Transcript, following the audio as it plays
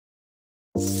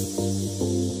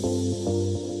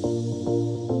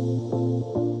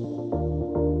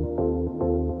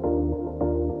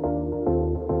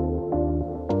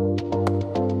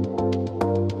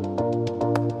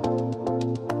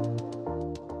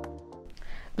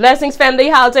Blessings, family.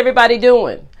 How's everybody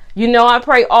doing? You know, I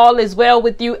pray all is well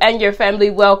with you and your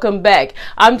family. Welcome back.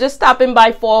 I'm just stopping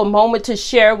by for a moment to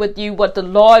share with you what the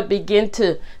Lord began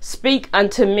to speak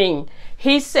unto me.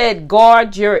 He said,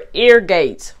 guard your ear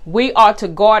gates. We are to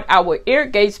guard our ear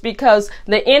gates because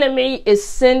the enemy is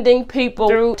sending people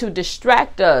through to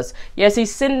distract us. Yes,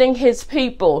 he's sending his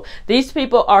people. These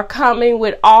people are coming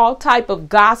with all type of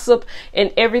gossip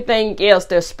and everything else.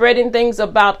 They're spreading things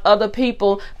about other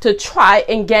people to try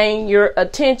and gain your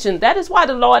attention. That is why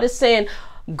the Lord is saying,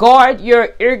 guard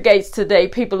your ear gates today,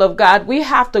 people of God. We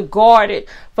have to guard it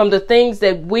from the things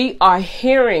that we are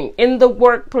hearing in the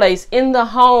workplace, in the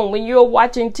home, when you're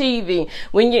watching TV,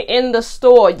 when you're in the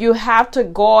store. You have to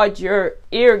guard your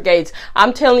ear gates.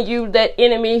 I'm telling you, that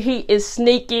enemy, he is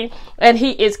sneaky and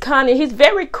he is cunning. He's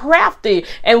very crafty,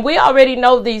 and we already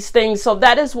know these things. So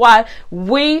that is why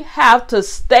we have to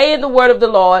stay in the word of the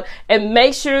Lord and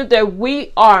make sure that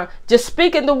we are just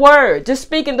speaking the word,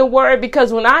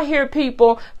 because when I hear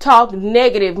people talk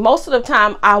negative, most of the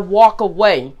time I walk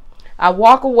away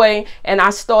and I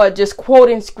start just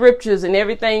quoting scriptures and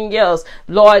everything else.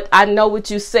 Lord, I know what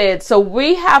you said. So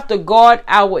we have to guard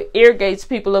our ear gates,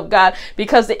 people of God,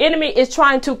 because the enemy is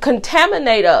trying to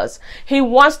contaminate us. He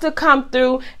wants to come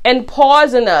through and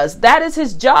poison us. That is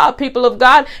his job, people of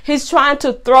God. He's trying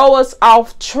to throw us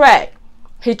off track.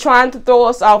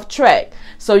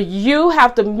 So you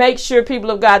have to make sure,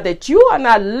 people of God, that you are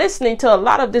not listening to a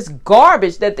lot of this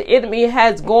garbage that the enemy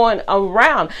has going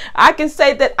around. I can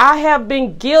say that I have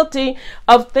been guilty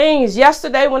of things.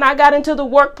 Yesterday, when I got into the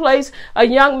workplace, a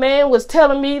young man was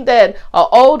telling me that an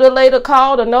older lady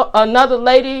called another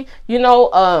lady,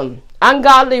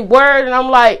 ungodly word, and I'm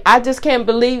like, I just can't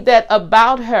believe that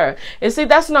about her. And see,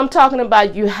 that's what I'm talking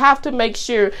about. You have to make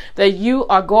sure that you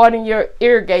are guarding your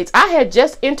ear gates. I had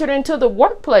just entered into the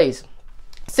workplace.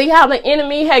 See how the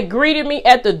enemy had greeted me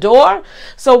at the door?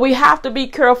 So we have to be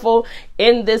careful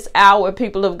in this hour,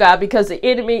 people of God, because the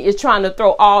enemy is trying to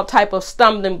throw all type of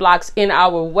stumbling blocks in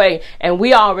our way. And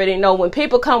we already know when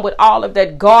people come with all of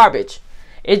that garbage,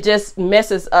 it just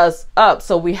messes us up.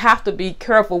 So we have to be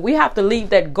careful. We have to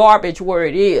leave that garbage where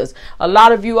it is. A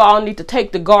lot of you all need to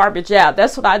take the garbage out.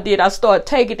 That's what I did. I started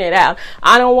taking it out.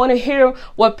 I don't want to hear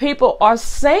what people are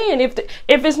saying.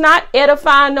 If it's not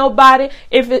edifying nobody,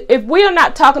 if we are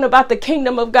not talking about the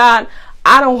kingdom of God,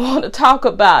 I don't want to talk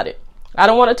about it.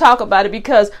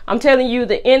 Because I'm telling you,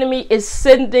 the enemy is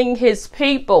sending his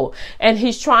people and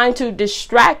he's trying to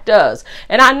distract us.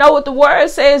 And I know what the word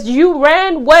says, you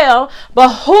ran well, but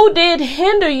who did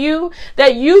hinder you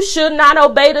that you should not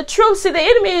obey the truth? See, the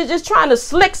enemy is just trying to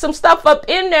slick some stuff up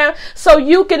in there so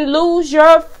you can lose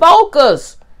your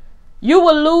focus. You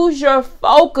will lose your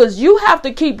focus. You have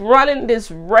to keep running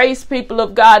this race, people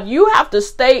of God. You have to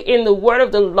stay in the word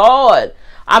of the Lord.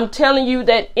 I'm telling you,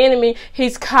 that enemy,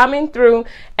 he's coming through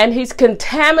and he's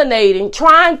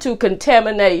trying to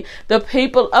contaminate the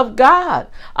people of God.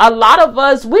 A lot of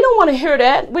us, we don't want to hear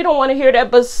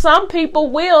that. But some people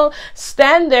will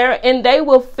stand there and they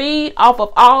will feed off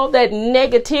of all that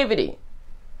negativity.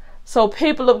 So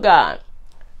people of God,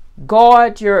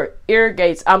 guard your ear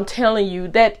gates. I'm telling you,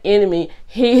 that enemy,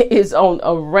 he is on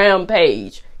a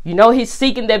rampage. He's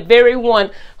seeking that very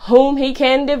one whom he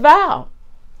can devour.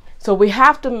 So we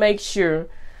have to make sure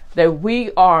that we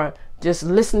are just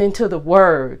listening to the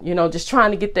word, just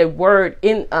trying to get that word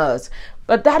in us.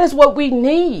 But that is what we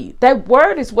need. That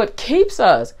word is what keeps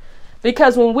us.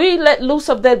 Because when we let loose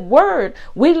of that word,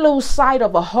 we lose sight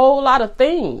of a whole lot of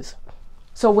things.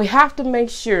 So we have to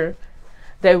make sure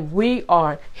that we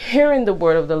are hearing the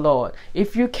word of the Lord.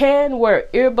 If you can, wear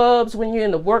earbuds when you're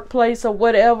in the workplace or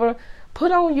whatever.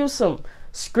 Put on you some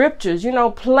scriptures,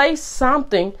 play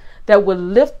something that will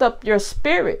lift up your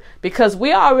spirit, because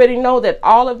we already know that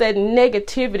all of that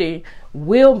negativity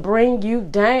will bring you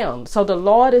down. So the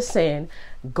Lord is saying,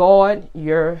 guard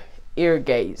your ear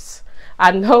gates.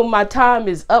 I know my time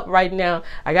is up right now.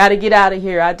 I got to get out of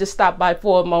here. I just stopped by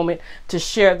for a moment to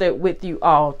share that with you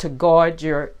all, to guard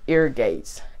your ear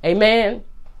gates. Amen.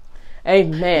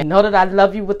 Amen. Know that I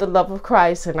love you with the love of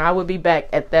Christ, and I will be back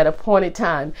at that appointed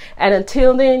time. And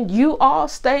until then, you all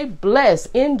stay blessed.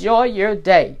 Enjoy your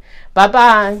day.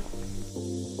 Bye-bye.